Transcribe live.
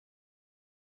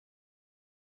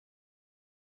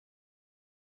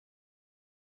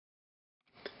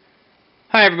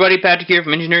Hi everybody, Patrick here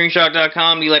from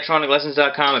EngineeringShock.com,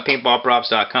 electroniclessons.com, and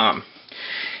paintballprops.com.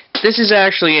 This is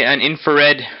actually an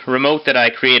infrared remote that I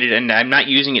created, and I'm not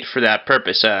using it for that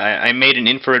purpose. I made an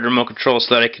infrared remote control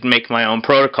so that I could make my own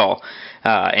protocol,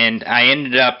 and I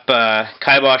ended up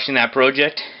kiboshing that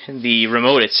project. The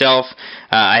remote itself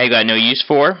I got no use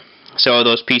for, so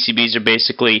those PCBs are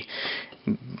basically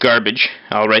garbage.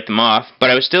 I'll write them off, but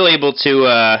I was still able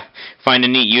to find a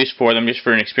neat use for them just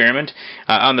for an experiment.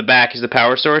 On the back is the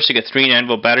power source. You get 3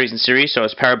 9-volt batteries in series, so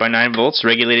it's powered by 9 volts,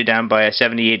 regulated down by a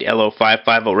 78 LO5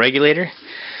 5-volt regulator.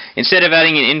 Instead of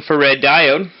adding an infrared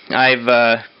diode,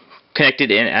 I've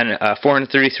connected in a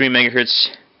 433 megahertz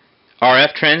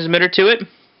RF transmitter to it.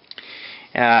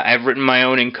 I've written my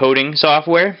own encoding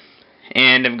software,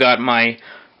 and I've got my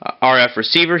RF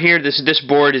receiver here. This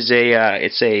board is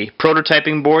it's a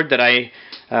prototyping board that I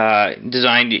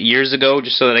designed years ago,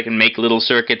 just so that I can make little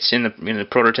circuits in the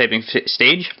prototyping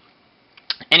stage.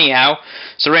 Anyhow,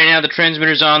 so right now the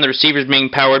transmitter's on, the receiver's being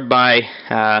powered by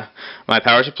my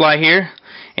power supply here,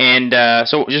 and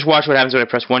so just watch what happens when I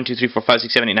press 1, 2, 3, 4, 5,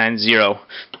 6, 7, 8, 9, 0.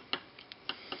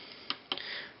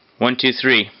 1, 2,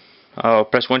 3. I'll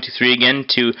press 1, 2, 3 again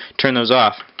to turn those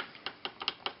off.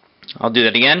 I'll do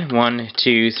that again. 1,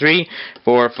 2, 3,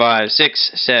 4, 5,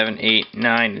 6, 7, 8,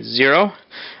 9, 0.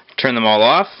 Turn them all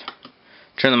off.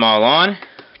 Turn them all on.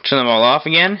 Turn them all off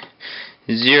again.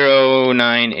 0,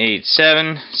 9, 8,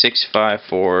 7, 6, 5,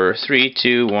 4, 3,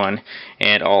 2, 1,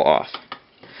 and all off.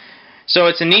 So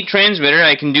it's a neat transmitter.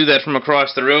 I can do that from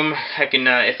across the room. I can,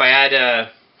 if I had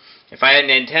an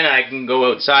antenna, I can go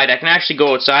outside. I can actually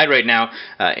go outside right now.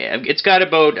 It's got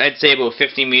about, I'd say, about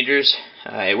 50 meters.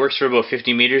 It works for about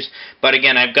 50 meters. But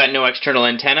again, I've got no external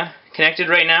antenna connected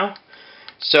right now.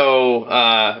 So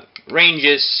range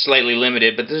is slightly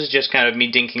limited, but this is just kind of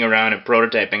me dinking around and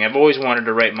prototyping. I've always wanted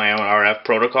to write my own RF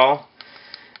protocol.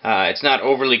 It's not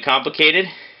overly complicated.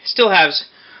 I still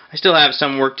have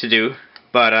some work to do,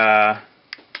 but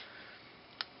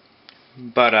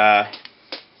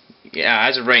yeah,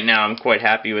 as of right now, I'm quite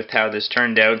happy with how this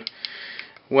turned out.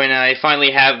 When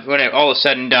all is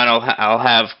said and done, I'll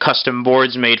have custom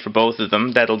boards made for both of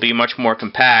them that'll be much more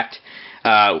compact.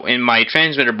 In my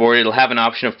transmitter board, it'll have an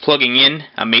option of plugging in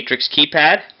a matrix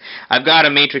keypad. I've got a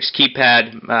matrix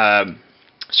keypad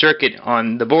circuit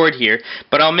on the board here,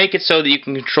 but I'll make it so that you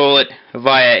can control it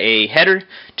via a header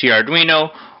to your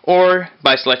Arduino, or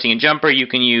by selecting a jumper, you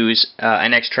can use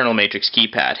an external matrix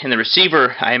keypad. And the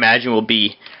receiver, I imagine, will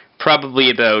be probably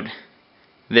about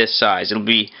this size. It'll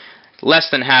be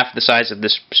less than half the size of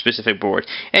this specific board.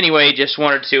 Anyway, I just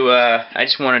wanted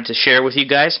to share with you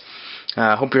guys.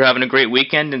 Hope you're having a great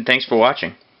weekend, and thanks for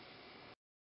watching.